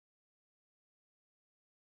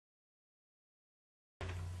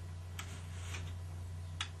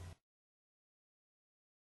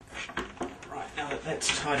that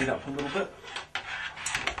that's tidied up a little bit,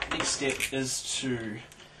 next step is to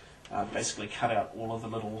basically cut out all of the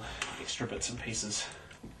little extra bits and pieces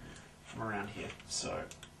from around here. So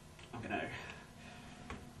I'm going to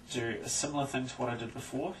do a similar thing to what I did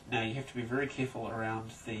before. Now you have to be very careful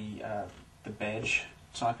around the badge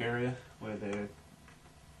type area where they're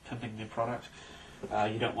pimping their product.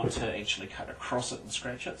 You don't want to actually cut across it and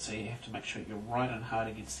scratch it, so you have to make sure you're right and hard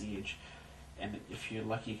against the edge. And if you're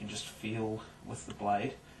lucky, you can just feel with the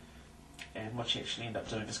blade. And what you actually end up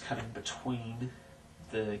doing is cutting between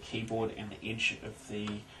the keyboard and the edge of the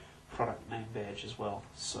product name badge as well.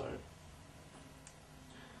 So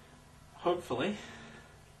hopefully,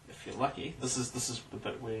 if you're lucky, this is the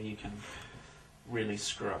bit where you can really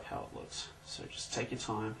screw up how it looks. So just take your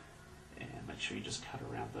time and make sure you just cut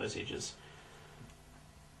around those edges.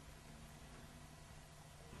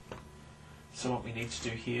 So what we need to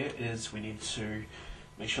do here is we need to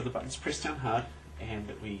make sure the button's pressed down hard and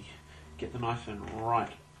that we get the knife in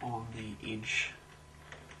right on the edge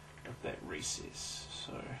of that recess.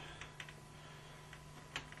 So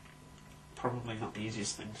probably not the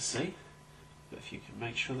easiest thing to see, but if you can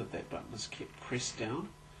make sure that that button is kept pressed down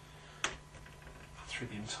through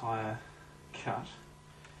the entire cut,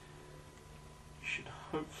 you should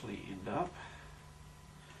hopefully end up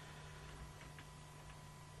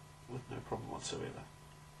with no problem whatsoever.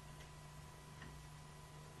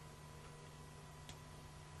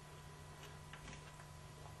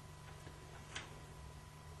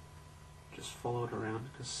 Just follow it around,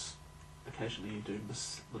 because occasionally you do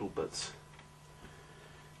miss little bits.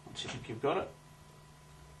 Once you think you've got it,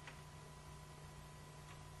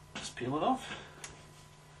 just peel it off.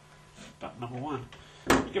 Button number 1.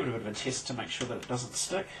 Give it a bit of a test to make sure that it doesn't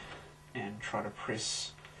stick, and try to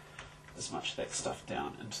press as much of that stuff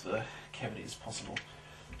down into the cavity as possible.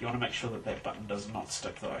 You want to make sure that that button does not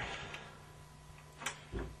stick though.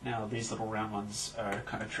 Now these little round ones are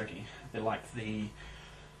kind of tricky. They're like the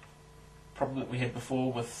problem that we had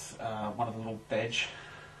before with one of the little badge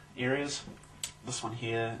areas. This one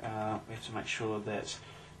here, we have to make sure that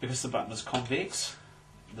because the button is convex,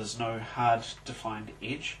 there's no hard defined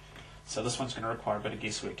edge. So this one's going to require a bit of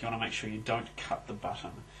guesswork. You want to make sure you don't cut the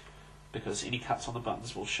button, because any cuts on the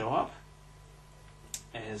buttons will show up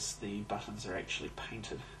as the buttons are actually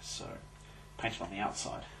painted, so painted on the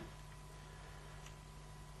outside.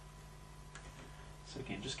 So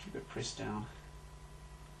again, just keep it pressed down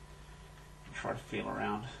and try to feel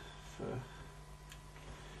around for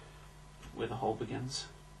where the hole begins.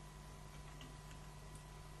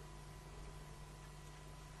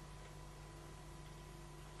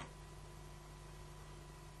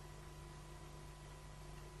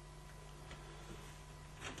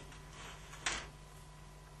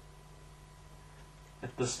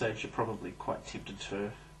 At this stage you're probably quite tempted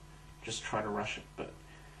to just try to rush it, but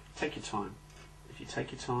take your time. If you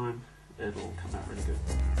take your time, it'll come out really good.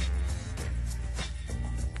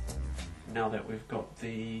 Now that we've got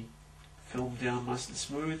the film down nice and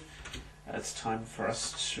smooth, it's time for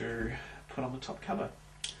us to put on the top cover.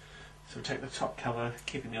 So we take the top cover,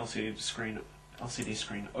 keeping the LCD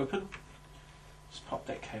screen open. Just pop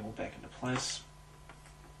that cable back into place.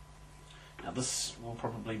 Now this will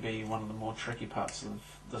probably be one of the more tricky parts of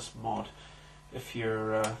this mod. If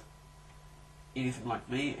you're anything like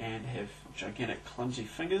me and have gigantic clumsy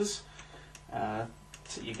fingers,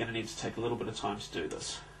 so you're going to need to take a little bit of time to do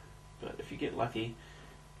this. But if you get lucky,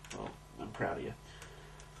 well, I'm proud of you.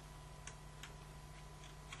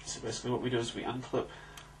 So basically what we do is we unclip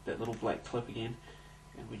that little black clip again,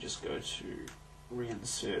 and we just go to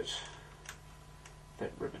reinsert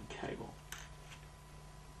that ribbon cable.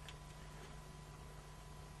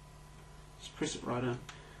 Just press it right in.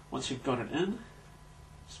 Once you've got it in,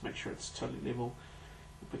 just make sure it's totally level.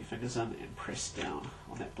 You put your fingers in and press down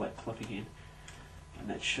on that black clip again, and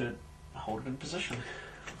that should hold it in position.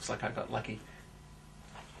 Looks like I got lucky.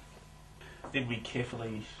 Then we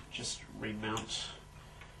carefully just remount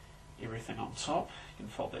everything on top. You can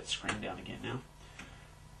fold that screen down again now.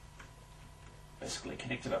 Basically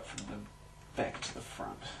connect it up from the back to the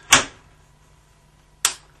front.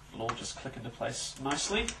 It'll all just click into place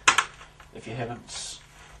nicely. If you haven't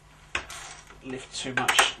left too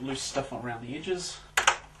much loose stuff around the edges,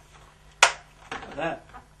 like that,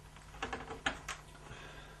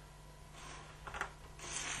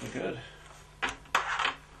 we're good.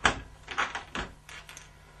 Then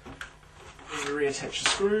we reattach the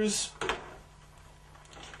screws.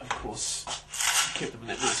 Of course, kept them in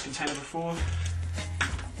that nice container before.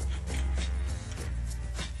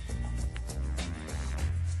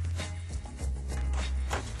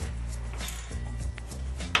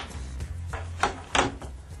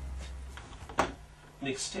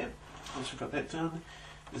 next step, once we've got that done,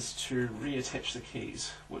 is to reattach the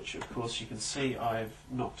keys, which of course you can see I've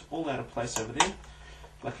knocked all out of place over there.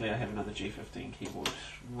 Luckily I have another G15 keyboard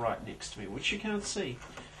right next to me, which you can't see,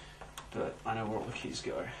 but I know where all the keys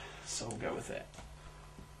go, so we'll go with that.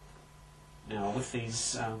 Now with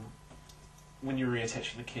these, when you're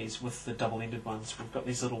reattaching the keys with the double-ended ones, we've got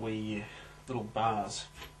these little bars,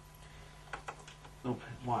 little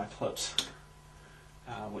wire clips,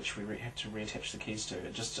 which we have to reattach the keys to.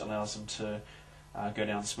 It just allows them to go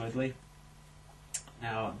down smoothly.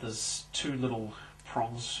 Now there's two little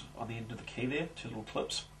prongs on the end of the key there, two little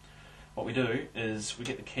clips. What we do is we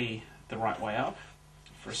get the key the right way up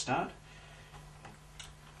for a start,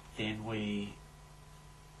 then we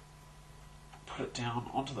put it down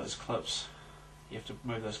onto those clips. You have to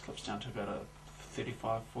move those clips down to about a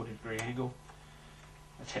 35-40 degree angle.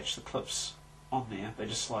 Attach the clips on there, they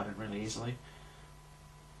just slide in really easily.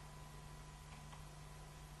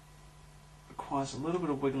 Requires a little bit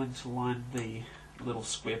of wiggling to line the little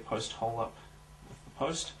square post hole up with the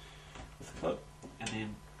post, with the clip, and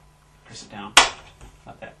then press it down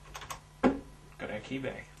like that. Got our key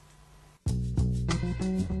back.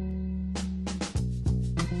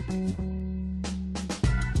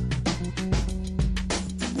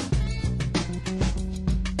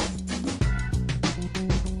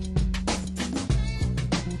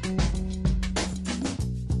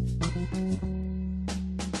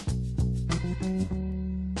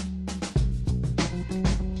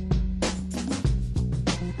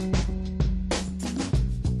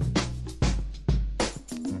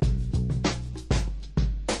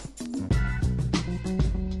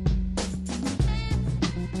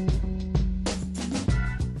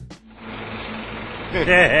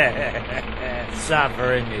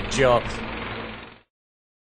 Suffering your jocks.